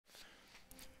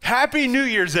Happy New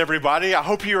Year's, everybody. I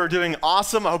hope you are doing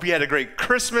awesome. I hope you had a great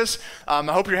Christmas. I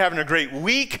hope you're having a great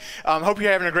week. I hope you're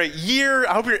having a great year.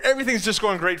 I hope everything's just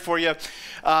going great for you.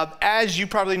 As you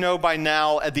probably know by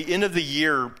now, at the end of the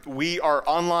year, we are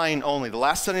online only. The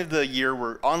last Sunday of the year,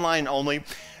 we're online only.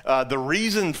 The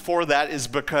reason for that is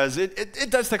because it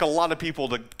does take a lot of people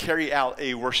to carry out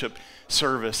a worship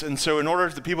service. And so in order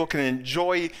that people can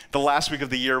enjoy the last week of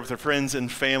the year with their friends and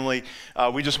family,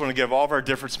 we just want to give all of our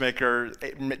difference makers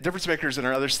and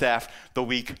our other staff the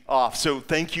week off. So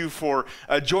thank you for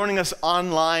joining us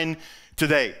online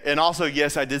today. And also,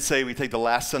 yes, I did say we take the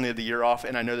last Sunday of the year off,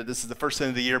 and I know that this is the first Sunday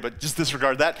of the year, but just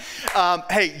disregard that.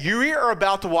 Hey, you are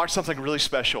about to watch something really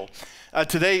special.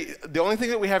 Today, the only thing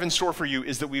that we have in store for you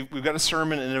is that we've got a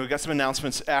sermon and then we've got some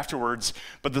announcements afterwards,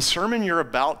 but the sermon you're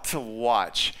about to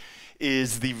watch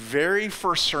is the very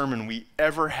first sermon we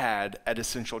ever had at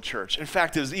Essential Church. In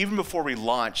fact, it was even before we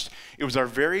launched. It was our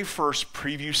very first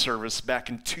preview service back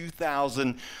in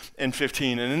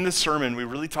 2015. And in this sermon, we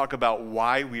really talk about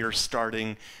why we are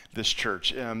starting this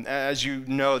church. As you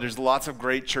know, there's lots of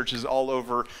great churches all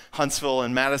over Huntsville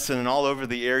and Madison and all over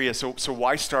the area. So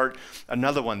why start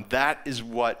another one? That is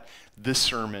what this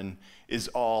sermon is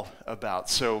all about.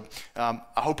 So I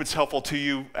hope it's helpful to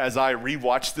you. As I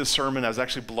rewatched this sermon, I was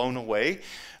actually blown away.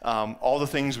 All the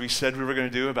things we said we were going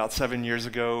to do about 7 years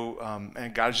ago,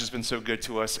 and God has just been so good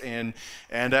to us, and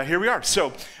here we are.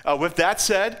 So with that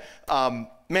said,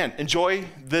 man, enjoy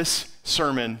this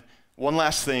sermon. One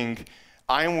last thing,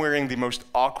 I am wearing the most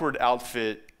awkward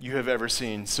outfit you have ever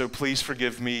seen, so please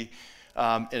forgive me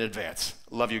in advance.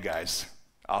 Love you guys.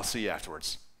 I'll see you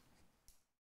afterwards.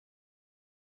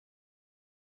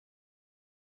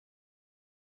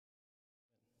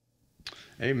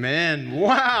 Amen.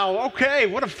 Wow. Okay.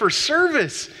 What a first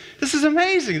service. This is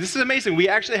amazing. This is amazing. We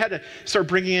actually had to start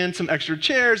bringing in some extra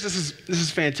chairs. This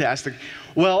is fantastic.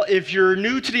 Well, if you're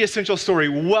new to the Essential Story,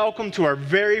 welcome to our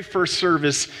very first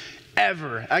service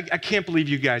ever. I can't believe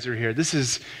you guys are here. This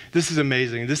is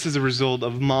amazing. This is a result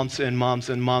of months and months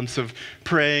and months of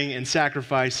praying and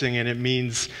sacrificing, and it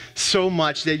means so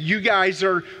much that you guys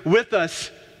are with us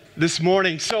this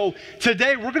morning. So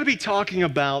today we're going to be talking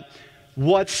about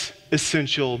what's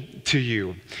essential to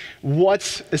you.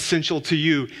 What's essential to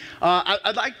you?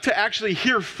 I'd like to actually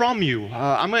hear from you.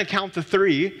 I'm going to count to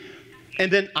 3,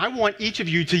 and then I want each of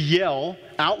you to yell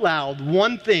out loud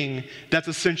one thing that's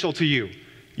essential to you.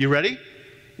 You ready?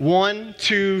 1,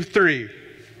 2, 3.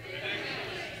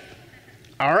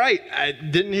 All right, I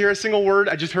didn't hear a single word.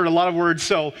 I just heard a lot of words,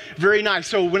 so very nice.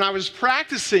 So when I was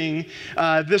practicing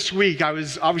this week, I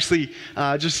was obviously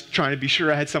just trying to be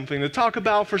sure I had something to talk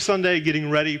about for Sunday, getting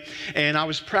ready, and I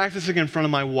was practicing in front of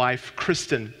my wife,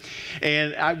 Kristen.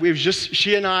 And it was just,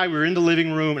 she and I were in the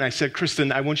living room, and I said,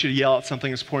 Kristen, I want you to yell out something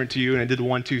that's important to you, and I did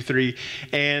 1, 2, 3,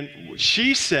 and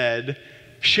she said,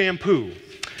 shampoo.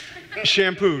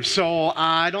 Shampoo. So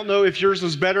I don't know if yours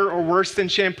was better or worse than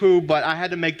shampoo, but I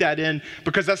had to make that in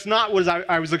because that's not what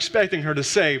I was expecting her to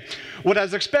say. What I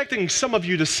was expecting some of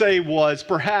you to say was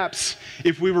perhaps,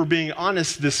 if we were being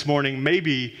honest this morning,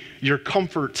 maybe your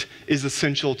comfort is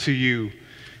essential to you.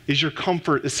 Is your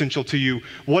comfort essential to you?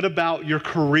 What about your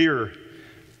career?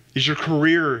 Is your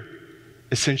career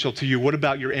essential to you? What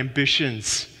about your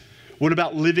ambitions? What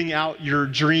about living out your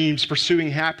dreams, pursuing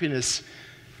happiness?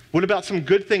 What about some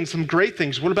good things, some great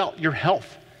things? What about your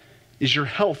health? Is your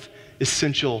health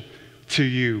essential to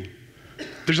you?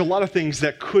 There's a lot of things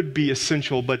that could be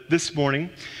essential, but this morning,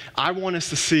 I want us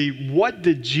to see, what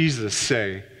did Jesus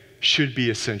say should be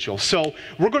essential? So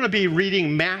we're going to be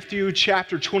reading Matthew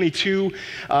chapter 22.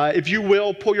 If you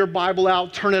will, pull your Bible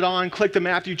out, turn it on, click to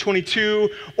Matthew 22,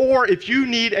 or if you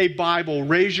need a Bible,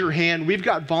 raise your hand. We've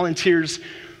got volunteers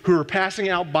who are passing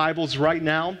out Bibles right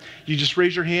now. You just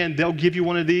raise your hand, they'll give you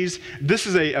one of these. This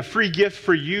is a free gift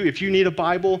for you. If you need a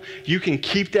Bible, you can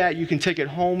keep that. You can take it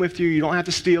home with you. You don't have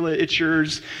to steal it. It's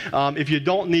yours. If you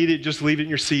don't need it, just leave it in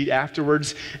your seat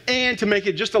afterwards. And to make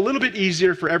it just a little bit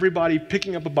easier for everybody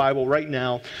picking up a Bible right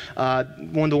now,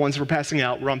 one of the ones we're passing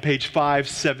out, we're on page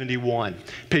 571.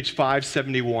 Page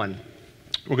 571.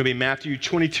 We're going to be Matthew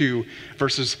 22,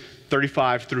 verses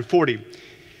 35 through 40.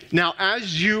 Now,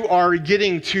 as you are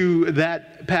getting to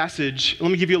that passage,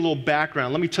 let me give you a little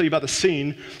background. Let me tell you about the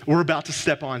scene we're about to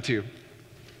step onto.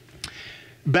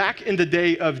 Back in the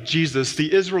day of Jesus, the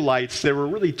Israelites, there were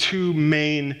really 2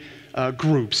 main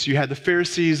groups. You had the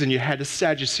Pharisees and you had the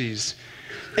Sadducees.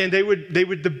 And they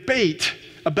would debate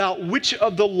about which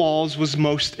of the laws was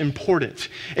most important.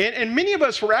 And many of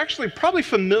us were actually probably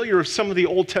familiar with some of the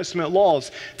Old Testament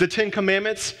laws. The Ten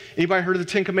Commandments, anybody heard of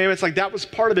the Ten Commandments? Like that was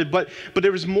part of it, but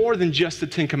there was more than just the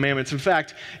Ten Commandments. In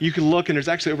fact, you can look and there's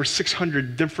actually over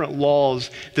 600 different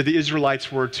laws that the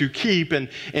Israelites were to keep, and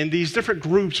these different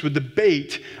groups would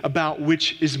debate about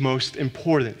which is most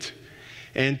important.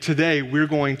 And today we're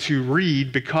going to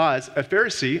read because a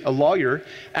Pharisee, a lawyer,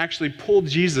 actually pulled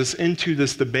Jesus into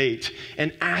this debate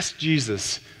and asked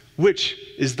Jesus, which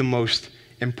is the most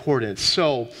important?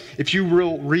 So if you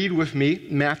will read with me,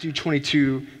 Matthew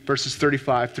 22, verses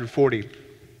 35 through 40.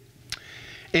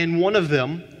 And one of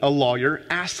them, a lawyer,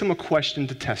 asked him a question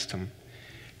to test him.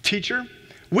 Teacher,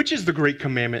 which is the great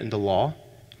commandment in the law?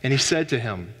 And he said to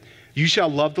him, you shall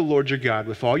love the Lord your God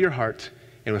with all your heart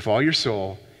and with all your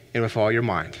soul and with all your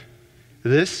mind.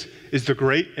 This is the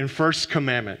great and first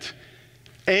commandment.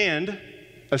 And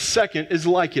a second is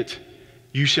like it.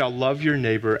 You shall love your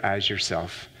neighbor as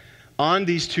yourself. On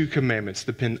these two commandments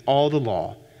depend all the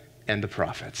law and the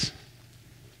prophets.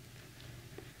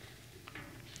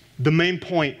 The main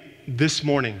point this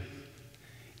morning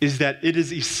is that it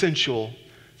is essential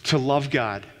to love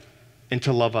God and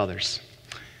to love others.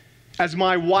 As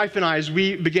my wife and I, as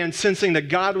we began sensing that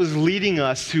God was leading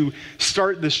us to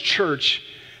start this church,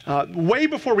 way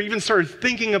before we even started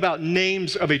thinking about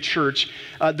names of a church,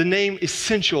 the name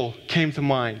Essential came to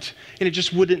mind, and it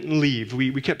just wouldn't leave.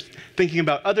 We kept thinking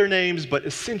about other names, but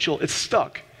Essential, it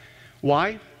stuck.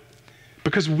 Why?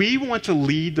 Because we want to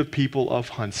lead the people of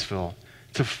Huntsville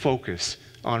to focus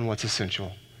on what's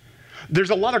essential.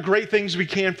 There's a lot of great things we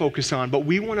can focus on, but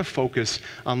we want to focus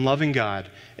on loving God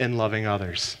and loving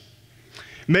others.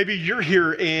 Maybe you're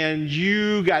here and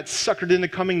you got suckered into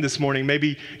coming this morning.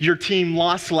 Maybe your team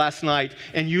lost last night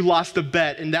and you lost a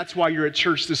bet, and that's why you're at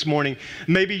church this morning.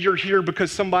 Maybe you're here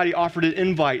because somebody offered an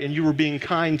invite and you were being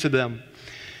kind to them.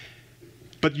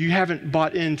 But you haven't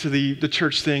bought into the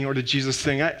church thing or the Jesus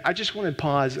thing. I just want to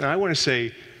pause and I want to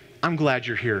say, I'm glad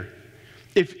you're here.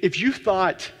 If you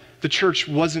thought the church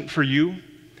wasn't for you,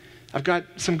 I've got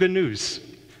some good news.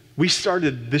 We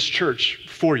started this church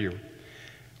for you.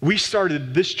 We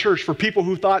started this church for people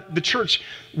who thought the church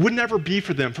would never be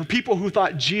for them, for people who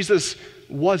thought Jesus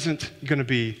wasn't going to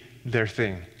be their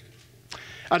thing.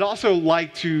 I'd also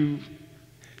like to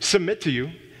submit to you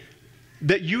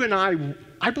that you and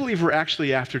I believe we're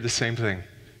actually after the same thing.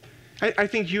 I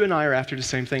think you and I are after the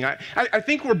same thing. I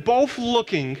think we're both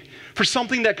looking for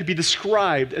something that could be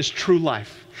described as true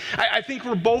life. I think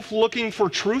we're both looking for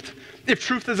truth. If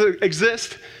truth does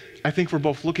exist, I think we're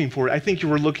both looking for it. I think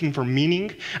we're looking for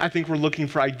meaning. I think we're looking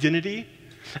for identity.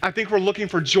 I think we're looking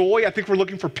for joy. I think we're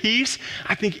looking for peace.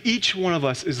 I think each one of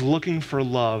us is looking for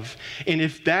love. And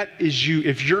if that is you,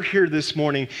 if you're here this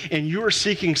morning and you are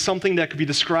seeking something that could be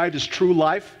described as true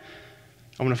life,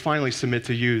 I want to finally submit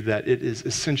to you that it is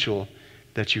essential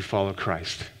that you follow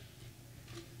Christ.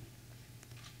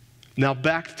 Now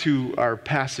back to our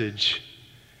passage,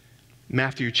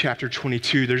 Matthew chapter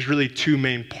 22, there's really two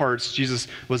main parts. Jesus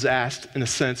was asked, in a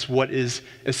sense, what is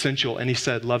essential? And he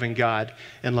said, loving God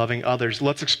and loving others.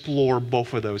 Let's explore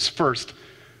both of those. First,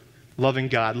 loving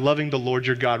God, loving the Lord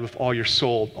your God with all your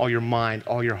soul, all your mind,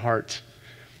 all your heart.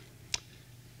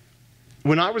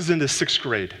 When I was in the 6th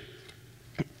grade,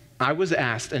 I was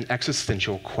asked an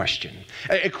existential question,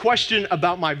 a question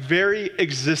about my very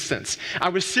existence. I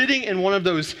was sitting in one of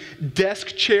those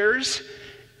desk chairs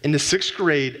in the 6th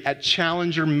grade at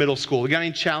Challenger Middle School. You got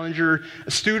any Challenger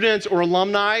students or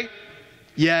alumni?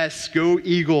 Yes, go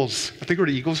Eagles. I think we're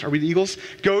the Eagles. Are we the Eagles?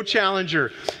 Go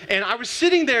Challenger. And I was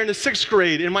sitting there in the 6th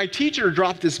grade, and my teacher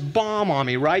dropped this bomb on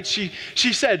me, right? She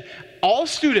said, all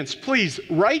students, please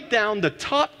write down the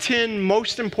top 10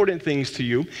 most important things to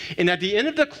you, and at the end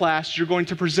of the class, you're going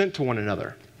to present to one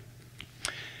another.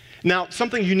 Now,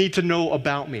 something you need to know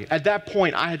about me. At that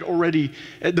point, I had already,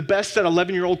 the best that an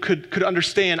 11-year-old could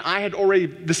understand, I had already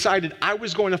decided I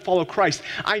was going to follow Christ.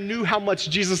 I knew how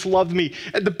much Jesus loved me.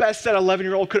 The best that an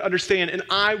 11-year-old could understand, and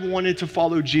I wanted to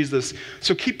follow Jesus.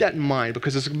 So keep that in mind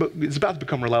because it's about to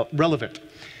become relevant.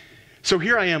 So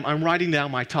here I am, I'm writing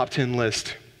down my top 10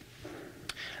 list.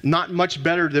 Not much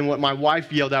better than what my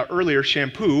wife yelled out earlier,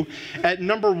 shampoo. At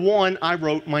number 1, I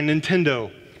wrote my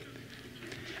Nintendo.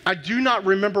 I do not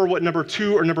remember what number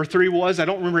 2 or number 3 was. I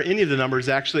don't remember any of the numbers,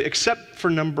 actually, except for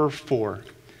number 4.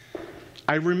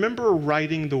 I remember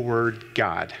writing the word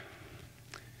God.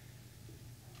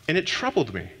 And it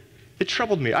troubled me. It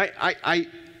troubled me. I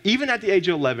even at the age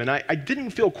of 11, I didn't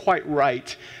feel quite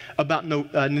right about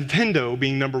Nintendo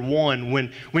being number 1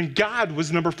 when God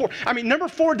was number 4. I mean, number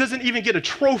 4 doesn't even get a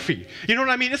trophy. You know what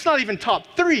I mean? It's not even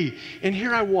top 3. And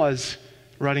here I was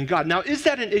right in God. Now, is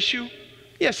that an issue?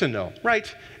 Yes and no,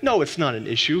 right? No, it's not an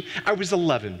issue. I was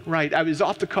 11, right? I was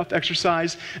off-the-cuff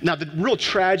exercise. Now, the real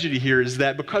tragedy here is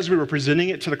that because we were presenting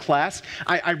it to the class,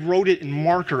 I wrote it in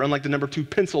marker, unlike the number 2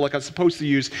 pencil like I was supposed to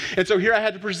use. And so here I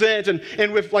had to present,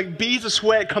 and with like beads of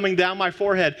sweat coming down my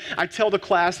forehead, I tell the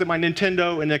class that my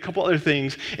Nintendo and a couple other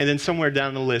things, and then somewhere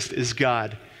down the list is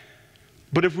God.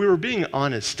 But if we were being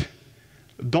honest,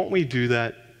 don't we do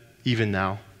that even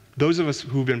now? Those of us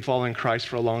who've been following Christ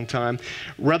for a long time,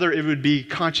 whether it would be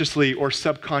consciously or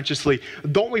subconsciously,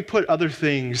 don't we put other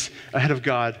things ahead of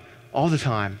God all the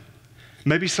time?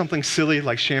 Maybe something silly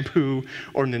like shampoo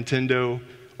or Nintendo,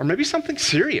 or maybe something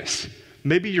serious.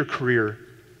 Maybe your career,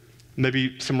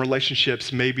 maybe some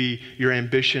relationships, maybe your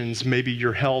ambitions, maybe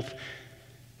your health,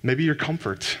 maybe your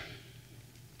comfort.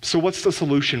 So what's the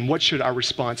solution? What should our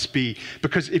response be?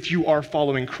 Because if you are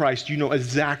following Christ, you know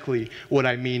exactly what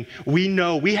I mean.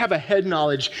 We have a head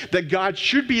knowledge that God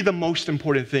should be the most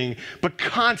important thing, but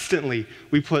constantly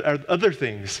we put other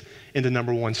things in the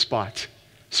number 1 spot.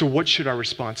 So what should our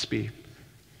response be?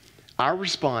 Our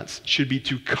response should be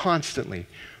to constantly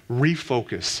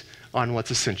refocus on what's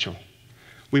essential.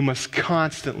 We must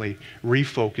constantly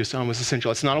refocus on what's essential.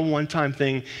 It's not a one-time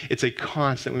thing. It's a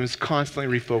constant. We must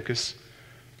constantly refocus.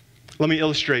 Let me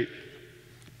illustrate.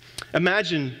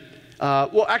 Imagine,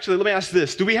 actually, let me ask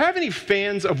this. Do we have any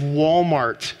fans of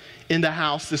Walmart in the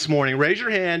house this morning? Raise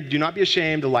your hand. Do not be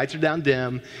ashamed. The lights are down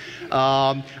dim.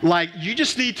 You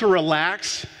just need to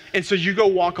relax, and so you go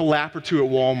walk a lap or 2 at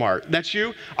Walmart. That's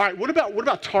you? All right, what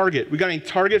about Target? We got any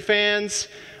Target fans?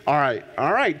 All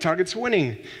right, Target's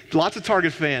winning. Lots of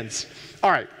Target fans. All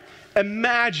right,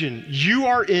 imagine you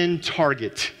are in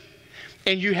Target,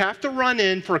 and you have to run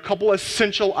in for a couple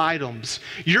essential items.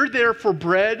 You're there for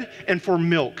bread and for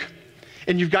milk.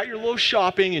 And you've got your little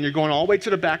shopping, and you're going all the way to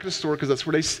the back of the store because that's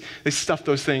where they stuff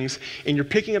those things, and you're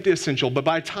picking up the essential. But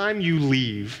by the time you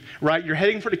leave, right, you're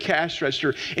heading for the cash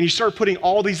register, and you start putting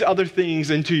all these other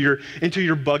things into your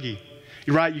buggy.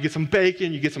 Right? You get some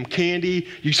bacon, you get some candy,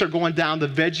 you start going down the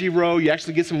veggie row, you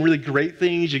actually get some really great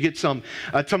things, you get some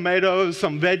tomatoes,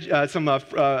 some bananas,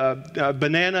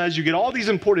 you get all these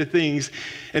important things,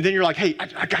 and then you're like, hey,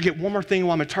 I gotta get one more thing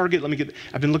while I'm at Target,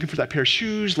 I've been looking for that pair of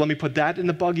shoes, let me put that in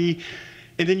the buggy,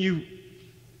 and then you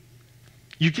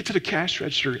get to the cash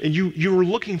register, and you were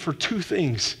looking for 2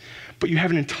 things, but you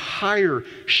have an entire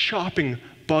shopping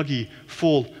buggy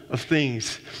full of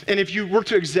things. And if you were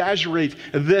to exaggerate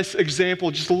this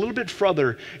example just a little bit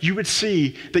further, you would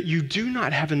see that you do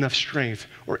not have enough strength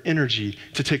or energy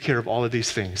to take care of all of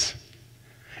these things.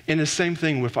 And the same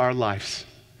thing with our lives.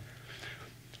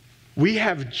 We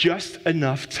have just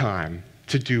enough time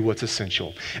to do what's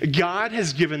essential. God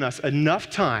has given us enough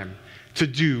time to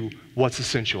do what's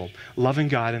essential, loving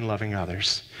God and loving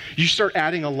others. You start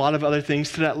adding a lot of other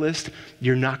things to that list,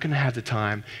 you're not going to have the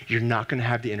time, you're not going to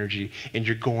have the energy, and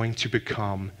you're going to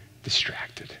become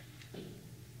distracted.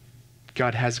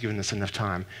 God has given us enough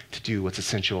time to do what's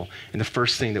essential. And the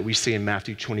first thing that we see in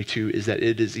Matthew 22 is that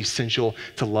it is essential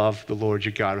to love the Lord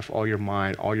your God with all your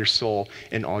mind, all your soul,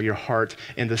 and all your heart.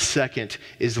 And the second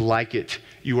is like it.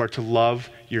 You are to love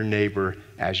your neighbor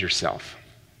as yourself.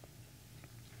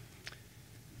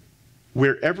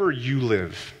 Wherever you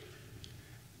live,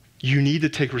 you need to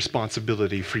take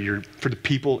responsibility for the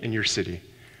people in your city.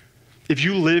 If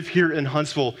you live here in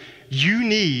Huntsville, you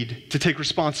need to take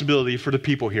responsibility for the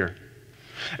people here.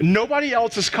 Nobody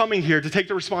else is coming here to take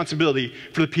the responsibility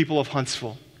for the people of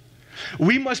Huntsville.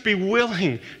 We must be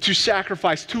willing to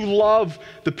sacrifice, to love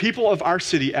the people of our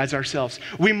city as ourselves.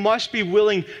 We must be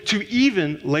willing to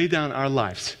even lay down our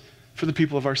lives for the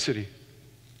people of our city.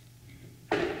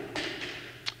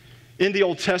 In the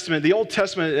Old Testament,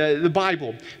 the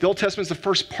Bible, the Old Testament is the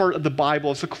first part of the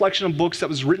Bible. It's a collection of books that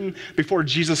was written before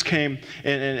Jesus came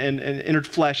and entered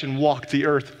flesh and walked the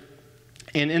earth.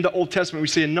 And in the Old Testament, we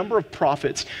see a number of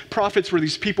prophets. Prophets were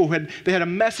these people who had a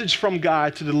message from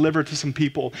God to deliver to some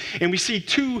people. And we see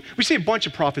a bunch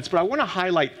of prophets, but I want to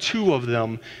highlight 2 of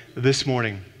them this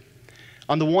morning.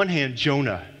 On the one hand,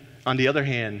 Jonah. On the other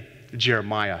hand,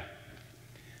 Jeremiah.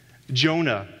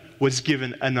 Jonah was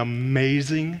given an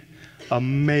amazing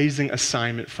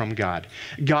assignment from God.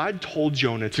 God told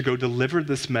Jonah to go deliver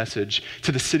this message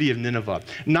to the city of Nineveh.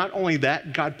 Not only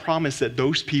that, God promised that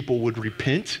those people would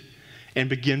repent and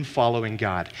begin following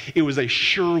God. It was a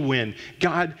sure win.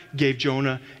 God gave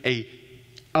Jonah an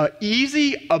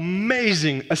easy,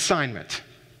 amazing assignment.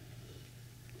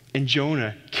 And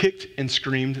Jonah kicked and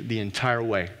screamed the entire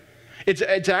way. It's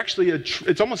actually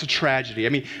it's almost a tragedy. I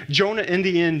mean, Jonah in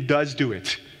the end does do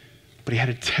it. But he had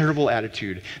a terrible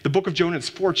attitude. The book of Jonah is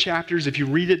 4 chapters. If you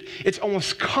read it, it's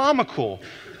almost comical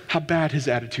how bad his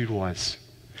attitude was.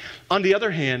 On the other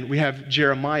hand, we have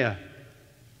Jeremiah.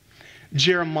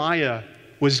 Jeremiah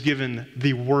was given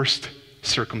the worst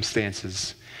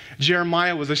circumstances.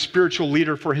 Jeremiah was a spiritual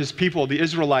leader for his people, the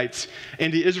Israelites,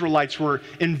 and the Israelites were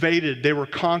invaded, they were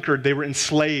conquered, they were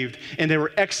enslaved, and they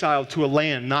were exiled to a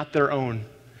land not their own.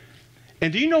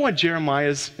 And do you know what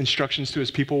Jeremiah's instructions to his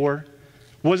people were?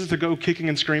 Was it to go kicking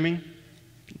and screaming?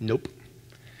 Nope.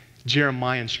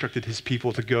 Jeremiah instructed his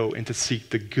people to go and to seek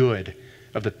the good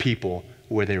of the people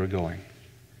where they were going.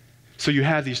 So you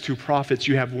have these two prophets.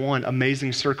 You have one,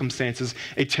 amazing circumstances,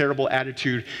 a terrible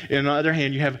attitude. And on the other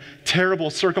hand, you have terrible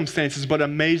circumstances, but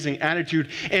amazing attitude.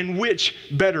 And which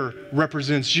better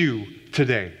represents you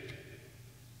today?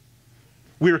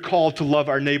 We are called to love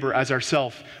our neighbor as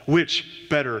ourselves. Which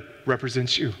better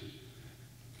represents you?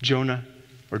 Jonah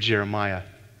or Jeremiah?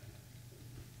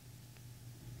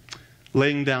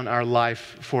 Laying down our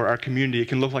life for our community, it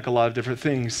can look like a lot of different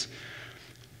things.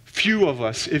 Few of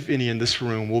us, if any, in this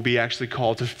room will be actually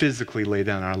called to physically lay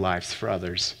down our lives for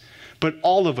others. But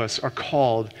all of us are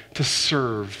called to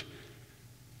serve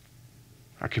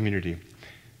our community.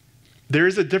 There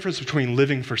is a difference between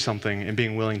living for something and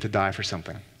being willing to die for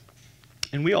something.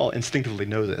 And we all instinctively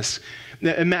know this.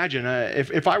 Now, imagine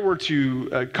if I were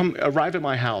to arrive at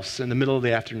my house in the middle of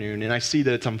the afternoon and I see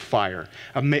that it's on fire,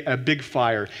 a big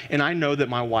fire, and I know that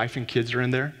my wife and kids are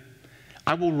in there.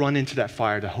 I will run into that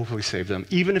fire to hopefully save them,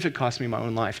 even if it costs me my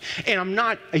own life. And I'm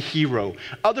not a hero.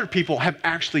 Other people have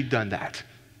actually done that,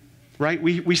 right?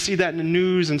 We see that in the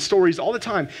news and stories all the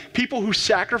time. People who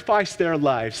sacrifice their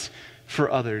lives for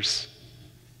others.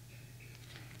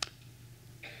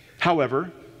 However,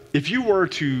 if you were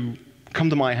to come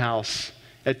to my house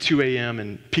at 2 a.m.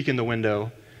 and peek in the window,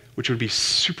 which would be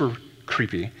super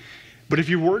creepy, but if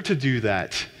you were to do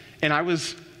that, and I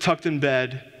was tucked in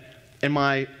bed, and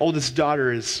my oldest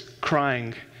daughter is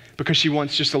crying because she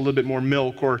wants just a little bit more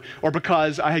milk, or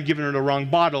because I had given her the wrong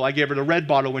bottle. I gave her the red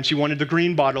bottle when she wanted the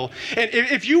green bottle. And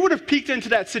if you would have peeked into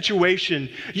that situation,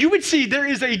 you would see there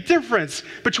is a difference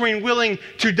between willing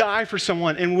to die for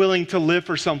someone and willing to live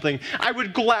for something. I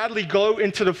would gladly go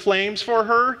into the flames for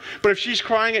her, but if she's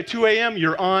crying at 2 a.m.,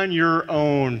 you're on your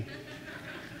own.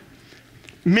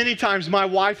 Many times my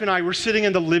wife and I were sitting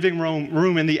in the living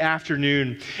room in the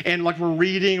afternoon, and like we're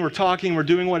reading, we're talking, we're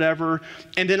doing whatever,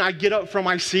 and then I get up from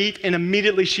my seat and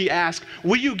immediately she asks,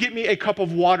 "Will you get me a cup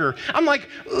of water?" I'm like,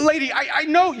 "Lady, I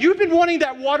know you've been wanting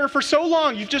that water for so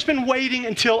long. You've just been waiting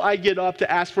until I get up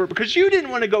to ask for it because you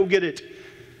didn't want to go get it."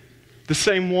 The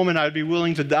same woman I'd be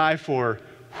willing to die for.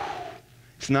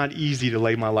 It's not easy to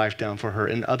lay my life down for her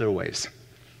in other ways.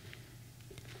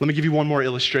 Let me give you one more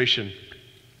illustration.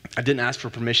 I didn't ask for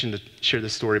permission to share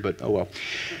this story, but oh well.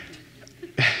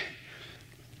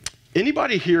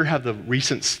 Anybody here have the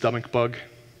recent stomach bug?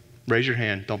 Raise your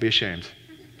hand. Don't be ashamed.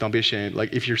 Don't be ashamed.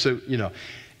 Like if you're so,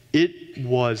 it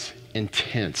was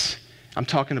intense. I'm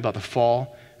talking about the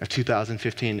fall of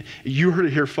 2015. You heard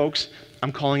it here, folks.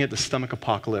 I'm calling it the stomach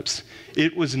apocalypse.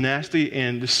 It was nasty,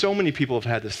 and so many people have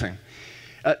had this thing.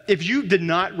 If you did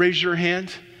not raise your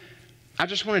hand, I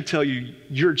just want to tell you,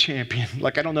 you're a champion.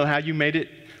 Like, I don't know how you made it,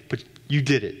 but you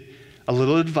did it. A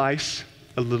little advice.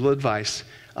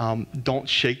 Don't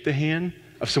shake the hand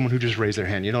of someone who just raised their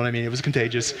hand. You know what I mean? It was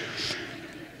contagious.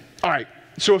 All right.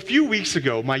 So a few weeks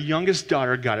ago, my youngest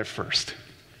daughter got it first.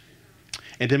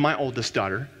 And then my oldest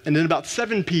daughter. And then about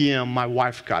 7 p.m., my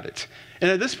wife got it.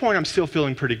 And at this point, I'm still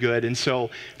feeling pretty good. And so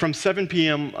from 7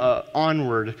 p.m.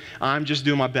 Onward, I'm just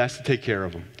doing my best to take care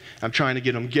of them. I'm trying to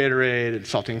get them Gatorade and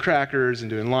saltine crackers and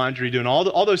doing laundry, doing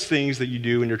all those things that you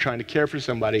do when you're trying to care for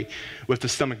somebody with the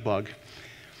stomach bug.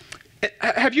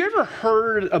 Have you ever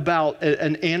heard about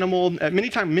an animal?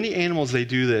 Many animals, they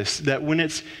do this, that when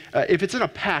if it's in a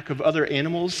pack of other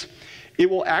animals, it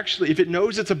will actually, if it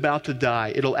knows it's about to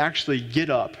die, it'll actually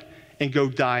get up and go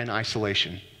die in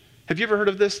isolation. Have you ever heard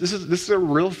of this? This is a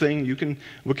real thing. You can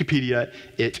Wikipedia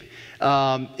it.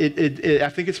 I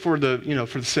think it's for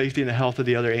the safety and the health of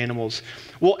the other animals.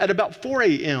 Well, at about 4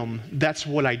 a.m., that's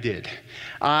what I did.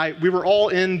 We were all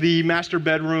in the master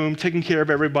bedroom taking care of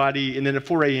everybody, and then at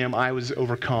 4 a.m., I was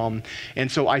overcome. And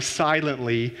so I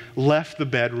silently left the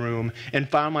bedroom and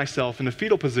found myself in the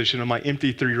fetal position on my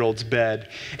empty 3-year-old's bed.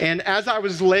 And as I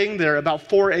was laying there about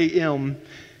 4 a.m.,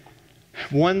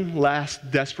 one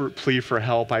last desperate plea for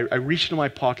help. I reach into my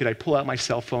pocket, I pull out my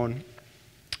cell phone,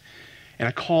 and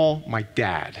I call my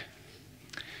dad.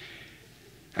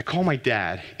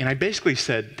 And I basically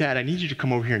said, "Dad, I need you to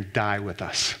come over here and die with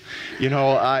us.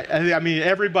 I mean,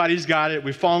 everybody's got it.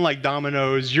 We've fallen like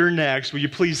dominoes. You're next. Will you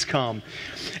please come?"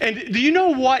 And do you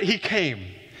know what? He came.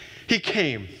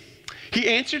 He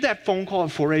answered that phone call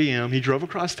at 4 a.m. He drove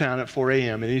across town at 4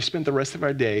 a.m. and he spent the rest of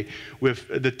our day with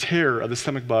the terror of the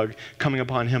stomach bug coming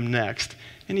upon him next.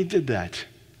 And he did that.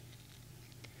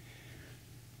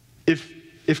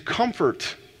 If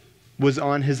comfort was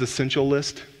on his essential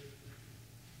list,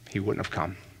 he wouldn't have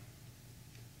come.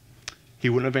 He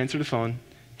wouldn't have answered the phone.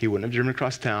 He wouldn't have driven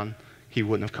across town. He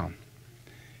wouldn't have come.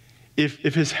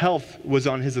 If his health was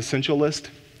on his essential list,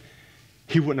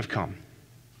 he wouldn't have come.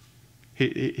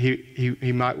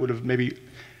 He might would have maybe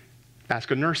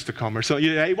asked a nurse to come or so.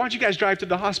 Hey, why don't you guys drive to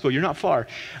the hospital? You're not far.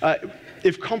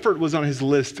 If comfort was on his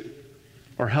list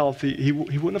or health, he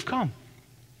wouldn't have come.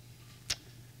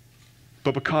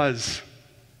 But because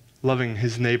loving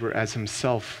his neighbor as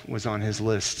himself was on his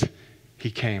list,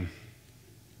 he came.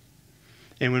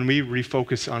 And when we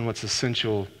refocus on what's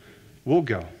essential, we'll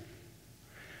go.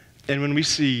 And when we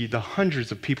see the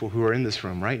hundreds of people who are in this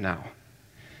room right now,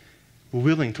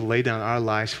 willing to lay down our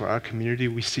lives for our community,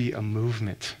 we see a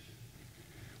movement.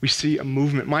 We see a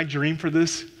movement. My dream for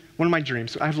this, one of my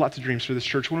dreams, I have lots of dreams for this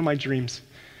church. One of my dreams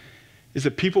is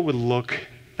that people would look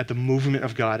at the movement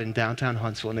of God in downtown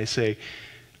Huntsville and they say,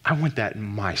 I want that in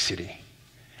my city.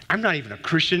 I'm not even a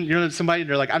Christian. You know, somebody,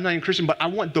 they're like, I'm not even a Christian, but I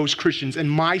want those Christians in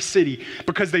my city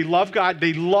because they love God,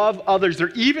 they love others. They're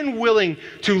even willing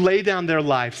to lay down their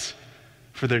lives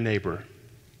for their neighbor.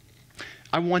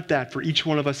 I want that for each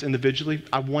one of us individually.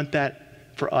 I want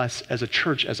that for us as a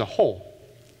church as a whole.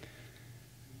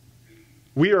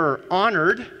 We are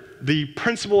honored. The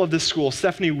principal of this school,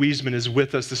 Stephanie Wiesman, is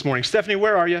with us this morning. Stephanie,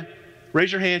 where are you? Raise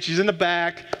your hand. She's in the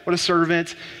back. What a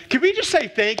servant. Can we just say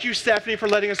thank you, Stephanie, for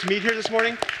letting us meet here this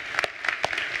morning?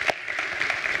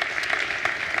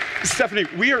 Stephanie,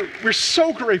 we're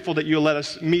so grateful that you let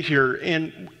us meet here,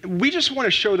 and we just want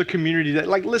to show the community that,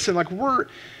 listen,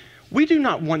 we do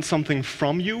not want something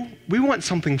from you. We want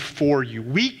something for you.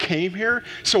 We came here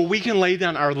so we can lay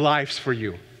down our lives for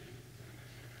you.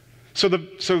 So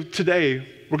today,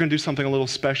 we're going to do something a little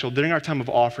special. During our time of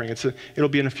offering, it'll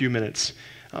be in a few minutes.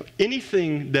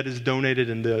 Anything that is donated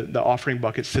in the offering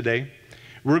buckets today,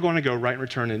 we're going to go right in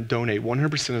return and donate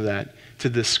 100% of that to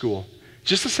this school.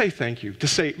 Just to say thank you, to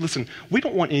say, listen, we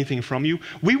don't want anything from you.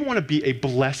 We want to be a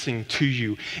blessing to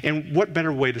you. And what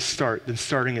better way to start than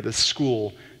starting at the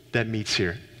school that meets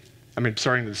here?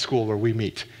 Starting at the school where we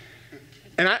meet.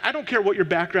 And I don't care what your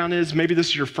background is. Maybe this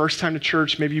is your first time to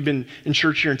church. Maybe you've been in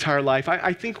church your entire life.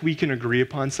 I think we can agree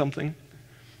upon something.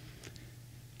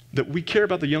 That we care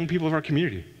about the young people of our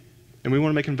community. And we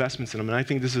want to make investments in them. And I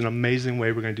think this is an amazing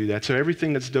way we're going to do that. So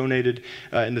everything that's donated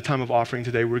in the time of offering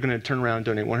today, we're going to turn around and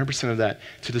donate 100% of that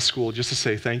to the school just to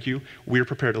say thank you. We're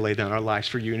prepared to lay down our lives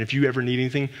for you. And if you ever need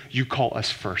anything, you call us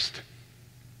first.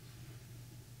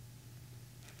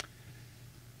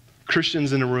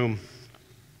 Christians in the room,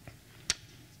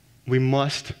 we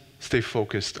must stay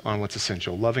focused on what's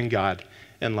essential, loving God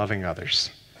and loving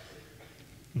others.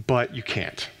 But you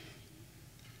can't.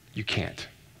 You can't.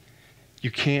 You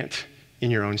can't in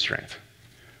your own strength.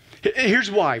 Here's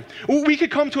why. We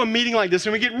could come to a meeting like this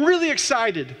and we get really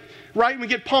excited, right? We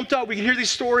get pumped up. We can hear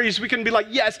these stories. We can be like,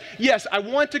 yes, I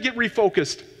want to get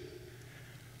refocused.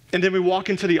 And then we walk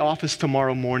into the office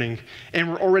tomorrow morning and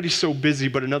we're already so busy,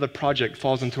 but another project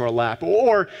falls into our lap.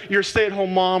 Or you're a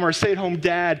stay-at-home mom or a stay-at-home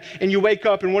dad and you wake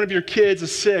up and one of your kids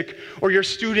is sick, or you're a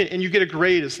student and you get a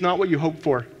grade. It's not what you hoped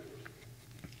for.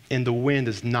 And the wind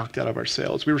is knocked out of our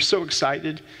sails. We were so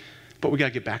excited, but we got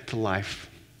to get back to life.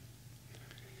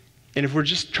 And if we're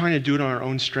just trying to do it on our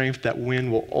own strength, that wind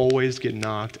will always get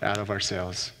knocked out of our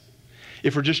sails.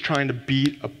 If we're just trying to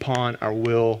beat upon our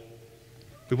will,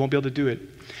 we won't be able to do it.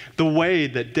 The way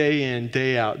that day in,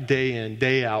 day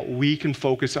out, we can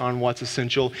focus on what's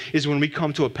essential is when we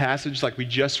come to a passage like we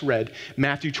just read,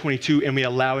 Matthew 22, and we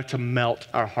allow it to melt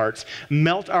our hearts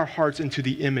into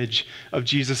the image of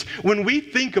Jesus. When we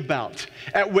think about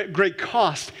at what great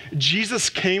cost Jesus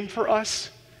came for us,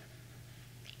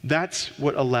 that's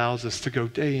what allows us to go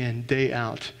day in, day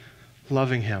out,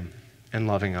 loving him and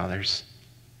loving others.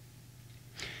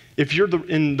 If you're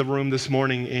in the room this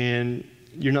morning and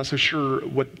you're not so sure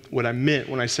what I meant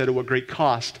when I said at what great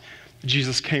cost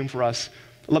Jesus came for us,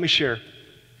 let me share.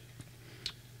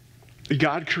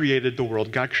 God created the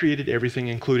world. God created everything,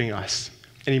 including us,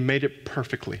 and he made it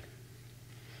perfectly.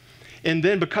 And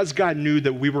then because God knew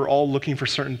that we were all looking for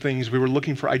certain things, we were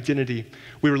looking for identity,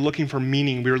 we were looking for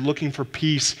meaning, we were looking for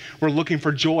peace, we're looking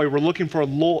for joy, we're looking for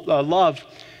love.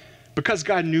 Because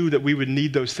God knew that we would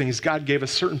need those things, God gave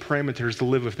us certain parameters to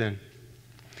live within.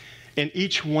 And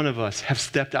each one of us have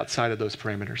stepped outside of those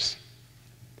parameters.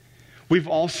 We've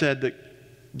all said that,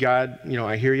 God,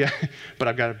 I hear you, but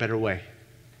I've got a better way.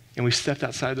 And we stepped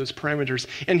outside of those parameters.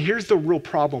 And here's the real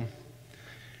problem.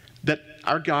 that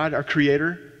our God, our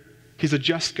Creator, He's a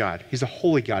just God. He's a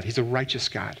holy God. He's a righteous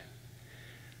God.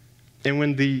 And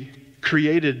when the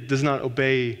created does not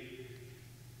obey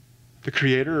the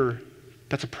Creator,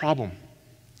 that's a problem.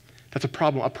 That's a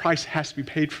problem. A price has to be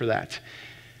paid for that.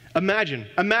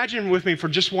 Imagine with me for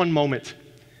just one moment,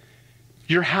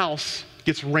 your house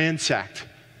gets ransacked.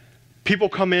 People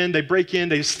come in, they break in,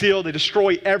 they steal, they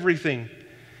destroy everything,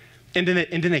 and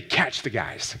then they catch the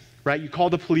guys, right? You call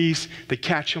the police, they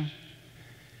catch them,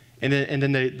 and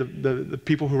then the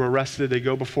people who are arrested, they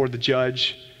go before the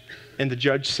judge, and the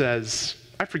judge says,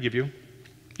 I forgive you.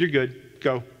 You're good.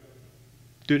 Go.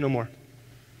 Do it no more.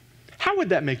 How would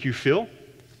that make you feel?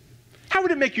 How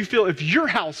would it make you feel if your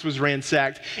house was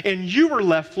ransacked and you were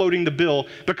left floating the bill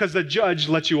because the judge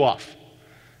let you off?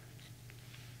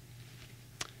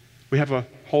 We have a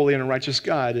holy and a righteous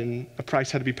God, and a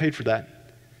price had to be paid for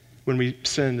that when we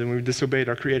sinned and we disobeyed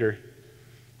our Creator.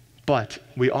 But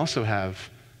we also have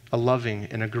a loving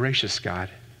and a gracious God,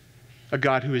 a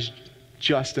God who is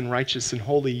just and righteous and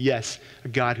holy, yes, a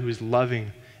God who is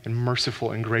loving and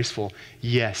merciful and graceful,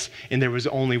 yes. And there was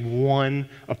only one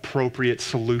appropriate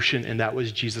solution, and that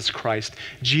was Jesus Christ.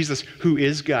 Jesus, who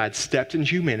is God, stepped in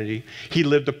humanity. He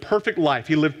lived a perfect life.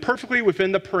 He lived perfectly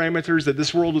within the parameters that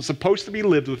this world was supposed to be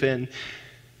lived within,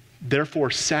 therefore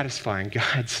satisfying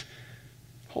God's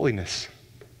holiness.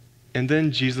 And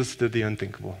then Jesus did the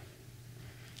unthinkable.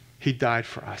 He died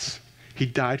for us. He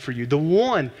died for you. The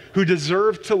one who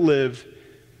deserved to live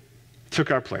took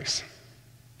our place,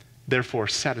 therefore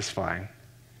satisfying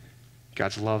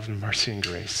God's love and mercy and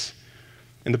grace.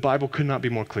 And the Bible could not be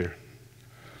more clear.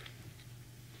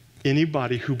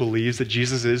 Anybody who believes that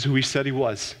Jesus is who He said He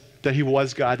was, that He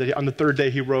was God, that on the third day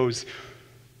He rose,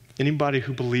 anybody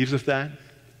who believes of that,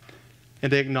 and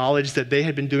they acknowledge that they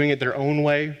had been doing it their own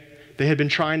way, they had been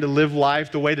trying to live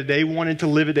life the way that they wanted to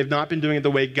live it, they've not been doing it the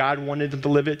way God wanted them to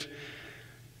live it,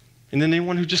 and then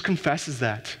anyone who just confesses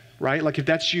that, right? Like if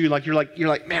that's you, you're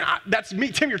like, man, that's me,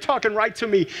 Tim, you're talking right to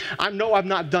me. I know I've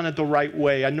not done it the right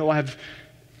way. I know I have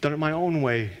done it my own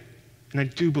way. And I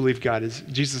do believe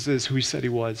Jesus is who He said He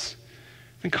was.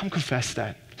 Then come confess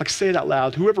that. Like say it out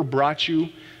loud. Whoever brought you,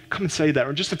 come and say that.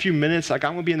 Or in just a few minutes, like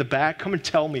I'm gonna be in the back, come and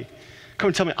tell me. Come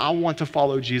and tell me I want to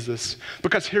follow Jesus.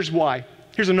 Because here's why.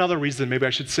 Here's another reason maybe I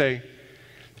should say.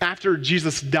 After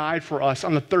Jesus died for us,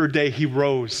 on the third day He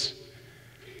rose.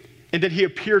 And then He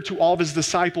appeared to all of His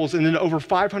disciples and then over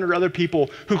 500 other people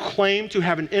who claimed to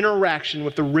have an interaction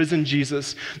with the risen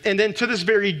Jesus. And then to this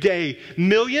very day,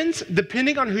 millions,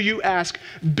 depending on who you ask,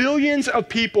 billions of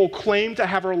people claim to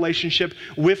have a relationship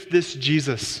with this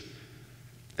Jesus.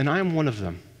 And I am one of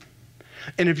them.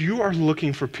 And if you are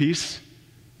looking for peace,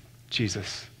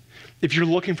 Jesus. If you're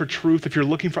looking for truth, if you're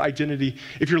looking for identity,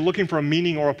 if you're looking for a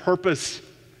meaning or a purpose,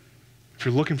 if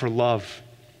you're looking for love,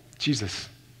 Jesus.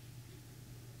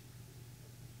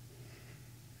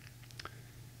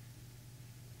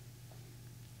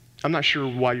 I'm not sure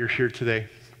why you're here today,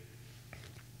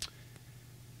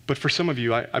 but for some of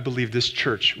you, I believe this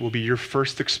church will be your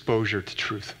first exposure to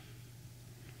truth.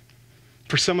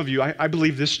 For some of you, I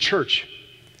believe this church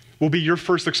will be your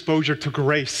first exposure to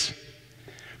grace.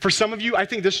 For some of you, I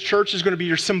think this church is going to be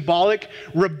your symbolic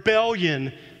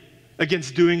rebellion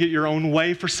against doing it your own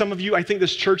way. For some of you, I think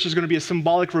this church is going to be a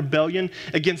symbolic rebellion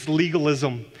against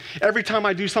legalism. Every time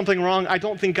I do something wrong, I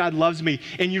don't think God loves me,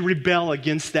 and you rebel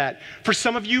against that. For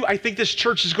some of you, I think this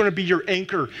church is going to be your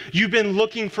anchor. You've been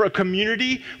looking for a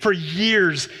community for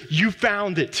years. You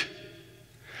found it.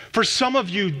 For some of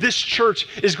you, this church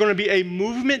is going to be a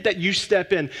movement that you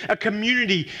step in, a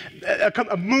community,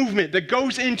 a movement that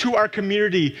goes into our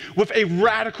community with a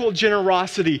radical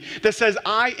generosity that says,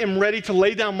 I am ready to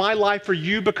lay down my life for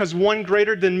you because one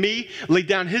greater than me laid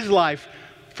down his life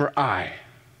for I.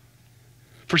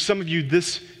 For some of you,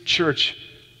 this church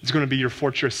is going to be your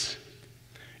fortress.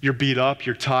 You're beat up,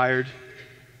 you're tired.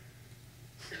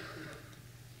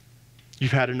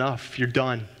 You've had enough, you're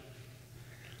done.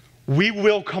 We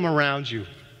will come around you.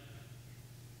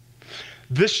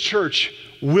 This church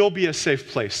will be a safe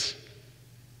place.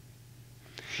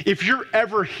 If you're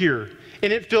ever here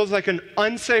and it feels like an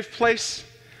unsafe place,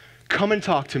 come and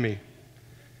talk to me.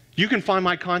 You can find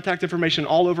my contact information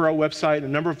all over our website and a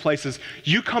number of places.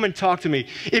 You come and talk to me.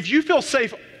 If you feel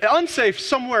unsafe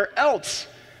somewhere else,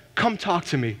 come talk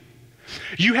to me.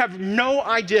 You have no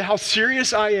idea how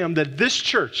serious I am that this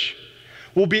church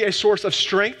will be a source of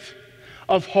strength,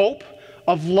 of hope,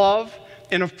 of love,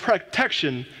 and of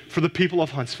protection for the people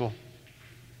of Huntsville.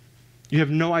 You have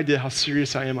no idea how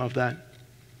serious I am of that.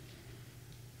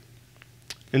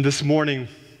 And this morning,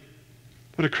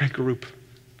 what a great group.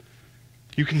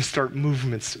 You can start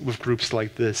movements with groups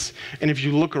like this. And if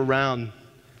you look around,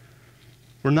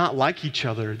 we're not like each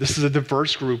other. This is a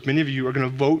diverse group. Many of you are going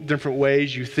to vote different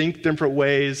ways. You think different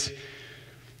ways.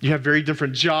 You have very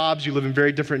different jobs. You live in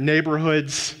very different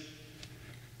neighborhoods.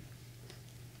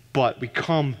 But we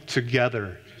come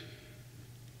together,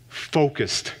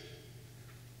 focused.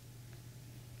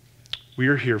 We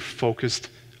are here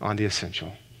focused on the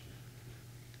essential.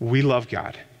 We love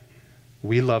God.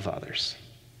 We love others.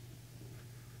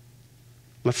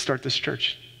 Let's start this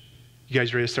church. You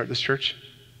guys ready to start this church?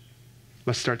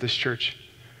 Let's start this church.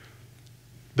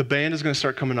 The band is going to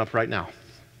start coming up right now,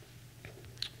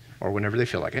 or whenever they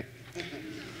feel like it.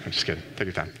 I'm just kidding. Take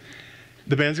your time.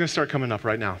 The band's going to start coming up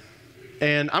right now.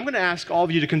 And I'm going to ask all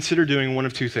of you to consider doing one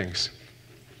of two things.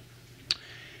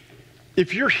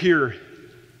 If you're here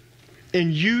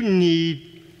and you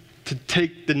need to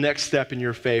take the next step in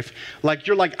your faith, like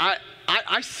you're like,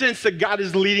 I sense that God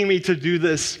is leading me to do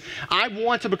this. I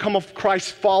want to become a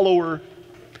Christ follower.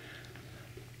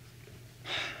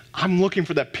 I'm looking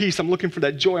for that peace. I'm looking for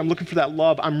that joy. I'm looking for that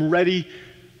love. I'm ready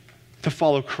to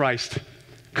follow Christ.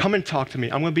 Come and talk to me.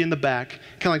 I'm going to be in the back,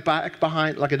 kind of like back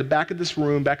behind, like at the back of this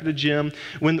room, back of the gym.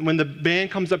 When the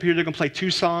band comes up here, they're going to play 2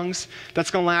 songs.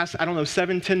 That's going to last,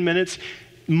 7, 10 minutes.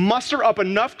 Muster up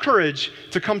enough courage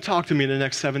to come talk to me in the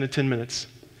next 7 to 10 minutes.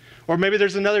 Or maybe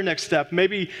there's another next step.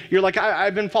 Maybe you're like,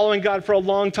 I've been following God for a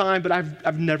long time, but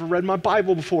I've never read my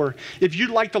Bible before. If you'd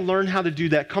like to learn how to do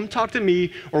that, come talk to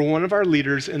me or one of our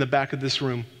leaders in the back of this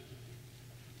room.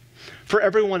 For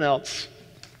everyone else,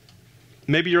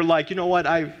 maybe you're like, you know what,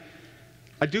 I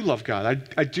do love God.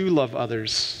 I do love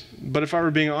others. But if I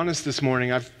were being honest this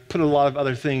morning, I've put a lot of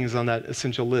other things on that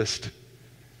essential list.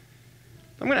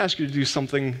 I'm going to ask you to do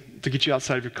something to get you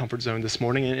outside of your comfort zone this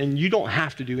morning. And you don't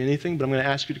have to do anything, but I'm going to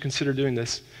ask you to consider doing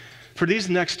this. For these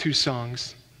next 2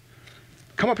 songs,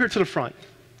 come up here to the front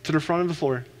of the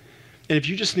floor. And if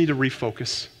you just need to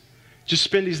refocus, just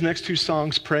spend these next 2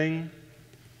 songs praying,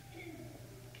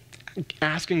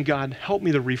 asking God, help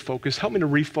me to refocus. Help me to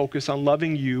refocus on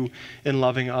loving you and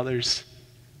loving others.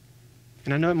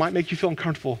 And I know it might make you feel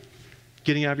uncomfortable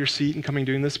getting out of your seat and coming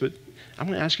doing this, but I'm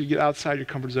going to ask you to get outside your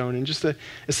comfort zone and just a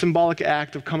symbolic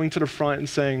act of coming to the front and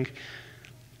saying,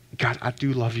 God, I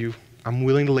do love you. I'm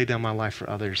willing to lay down my life for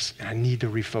others, and I need to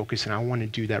refocus, and I want to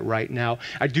do that right now.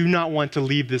 I do not want to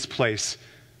leave this place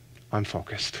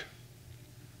unfocused.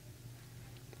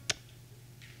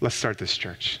 Let's start this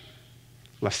church.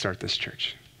 Let's start this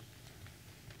church.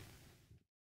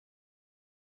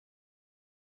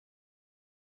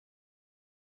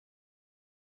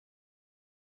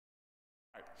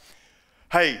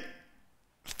 Hey,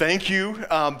 thank you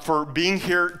for being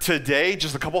here today.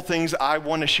 Just a couple things I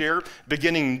want to share.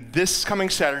 Beginning this coming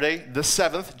Saturday, the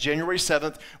 7th, January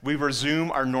 7th, we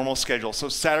resume our normal schedule. So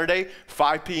Saturday,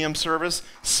 5 p.m. service.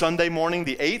 Sunday morning,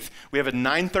 the 8th, we have a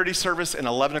 9:30 service and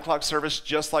 11 o'clock service,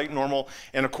 just like normal.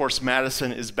 And of course,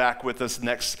 Madison is back with us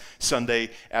next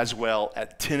Sunday as well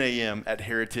at 10 a.m. at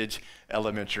Heritage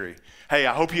Elementary. Hey,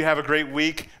 I hope you have a great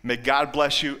week. May God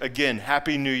bless you. Again,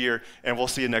 Happy New Year, and we'll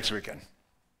see you next weekend.